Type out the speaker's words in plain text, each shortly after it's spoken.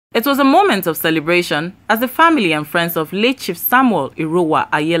It was a moment of celebration as the family and friends of late Chief Samuel Irowa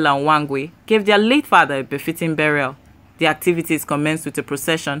AYELA-UWANGUE gave their late father a befitting burial. The activities commenced with a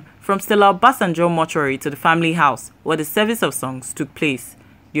procession from Stella Obasanjo mortuary to the family house, where the service of songs took place.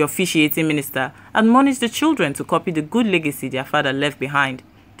 The officiating minister admonished the children to copy the good legacy their father left behind.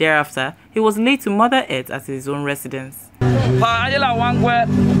 Thereafter, he was laid to Mother Earth at his own residence.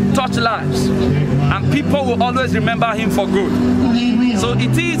 AYELA-UWANGUE touched lives, and people will always remember him for good. So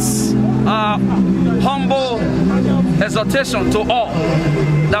it is a humble exhortation to all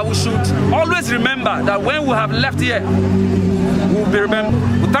that we should always remember that when we have left here, we will be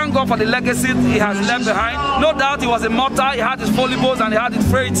remembered. We thank God for the legacy he has left behind. No doubt he was a martyr, he had his foibles and he had his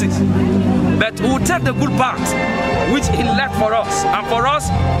frailties. But we will take the good part which he left for us, and for us,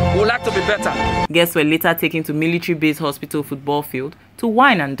 we would like to be better. Guests were later taken to Military Base Hospital football field to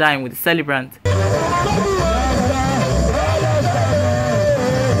wine and dine with the celebrant.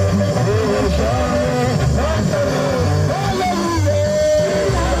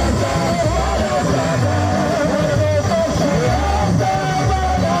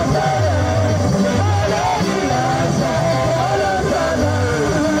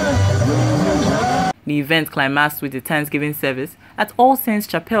 The event climaxed with the Thanksgiving service at All Saints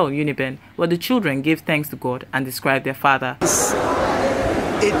Chapel, Uniben, where the children gave thanks to God and described their father.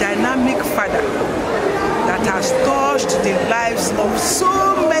 A dynamic father that has touched the lives of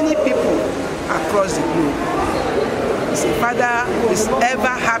so many people across the globe. He's a father who is ever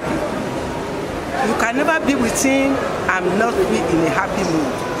happy. You can never be with him and not be in a happy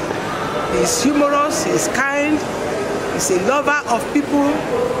mood. He's humorous, he's kind, he's a lover of people,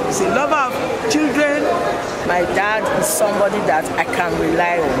 he's a lover of children. My dad is somebody that I can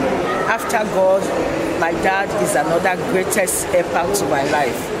rely on. After God, my dad is another greatest helper to my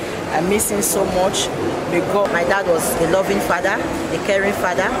life. I miss him so much. My dad was a loving father, a caring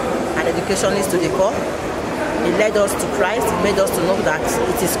father, an educationist to the core. He led us to Christ. He made us to know that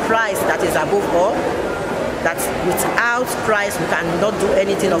it is Christ that is above all, that without Christ we cannot do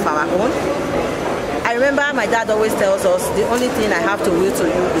anything of our own. I remember my dad always tells us, the only thing I have to will to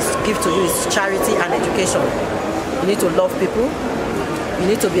you is give to you is charity and education. You need to love people. You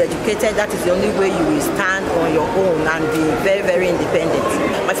need to be educated. That is the only way you will stand on your own and be very, very independent.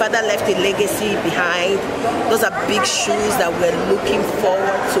 My father left a legacy behind. Those are big shoes that we're looking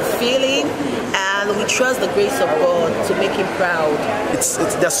forward to filling, and we trust the grace of God to make him proud.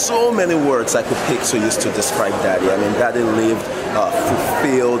 There's so many words I could pick to use to describe Daddy. I mean, Daddy lived a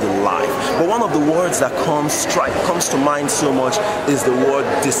fulfilled life. But one of the words that comes to mind so much is the word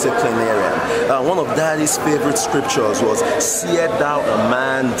disciplinarian. One of Daddy's favorite scriptures was, "Seest thou a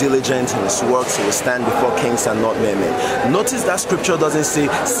man diligent in his works, he will stand before kings and not mere men." Notice that scripture doesn't say,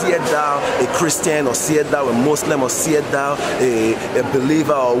 "Seest thou a Christian," or "Seest thou a Muslim," or "Seest thou a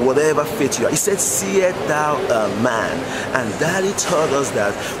believer," or whatever faith you are. He said, "Seest thou a man." And Daddy taught us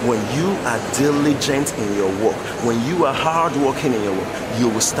that when you are diligent in your work, when you are hardworking in your work, you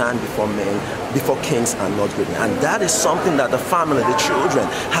will stand before men, before kings and not great men. And that is something that the family, the children,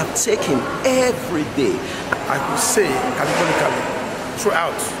 have taken every day. I could say categorically,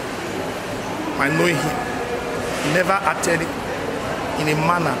 throughout my knowing him, he never acted in a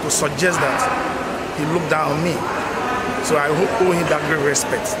manner to suggest that he looked down on me. So I owe him that great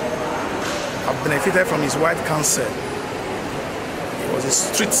respect. I've benefited from his wide counsel. He was a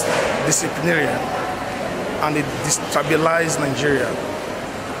strict disciplinarian and he destabilized Nigeria.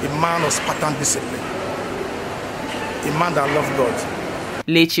 A man of Spartan discipline. A man that loved God.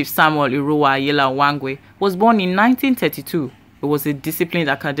 Late Chief Samuel Irowa AYELA-UWANGUE was born in 1932. He was a disciplined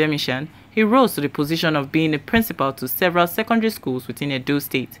academician. He rose to the position of being a principal to several secondary schools within Edo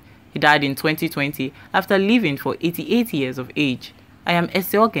State. He died in 2020 after living for 88 years of age. I am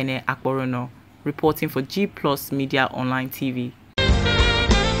Eseogene Akborono, reporting for G+ Media Online TV.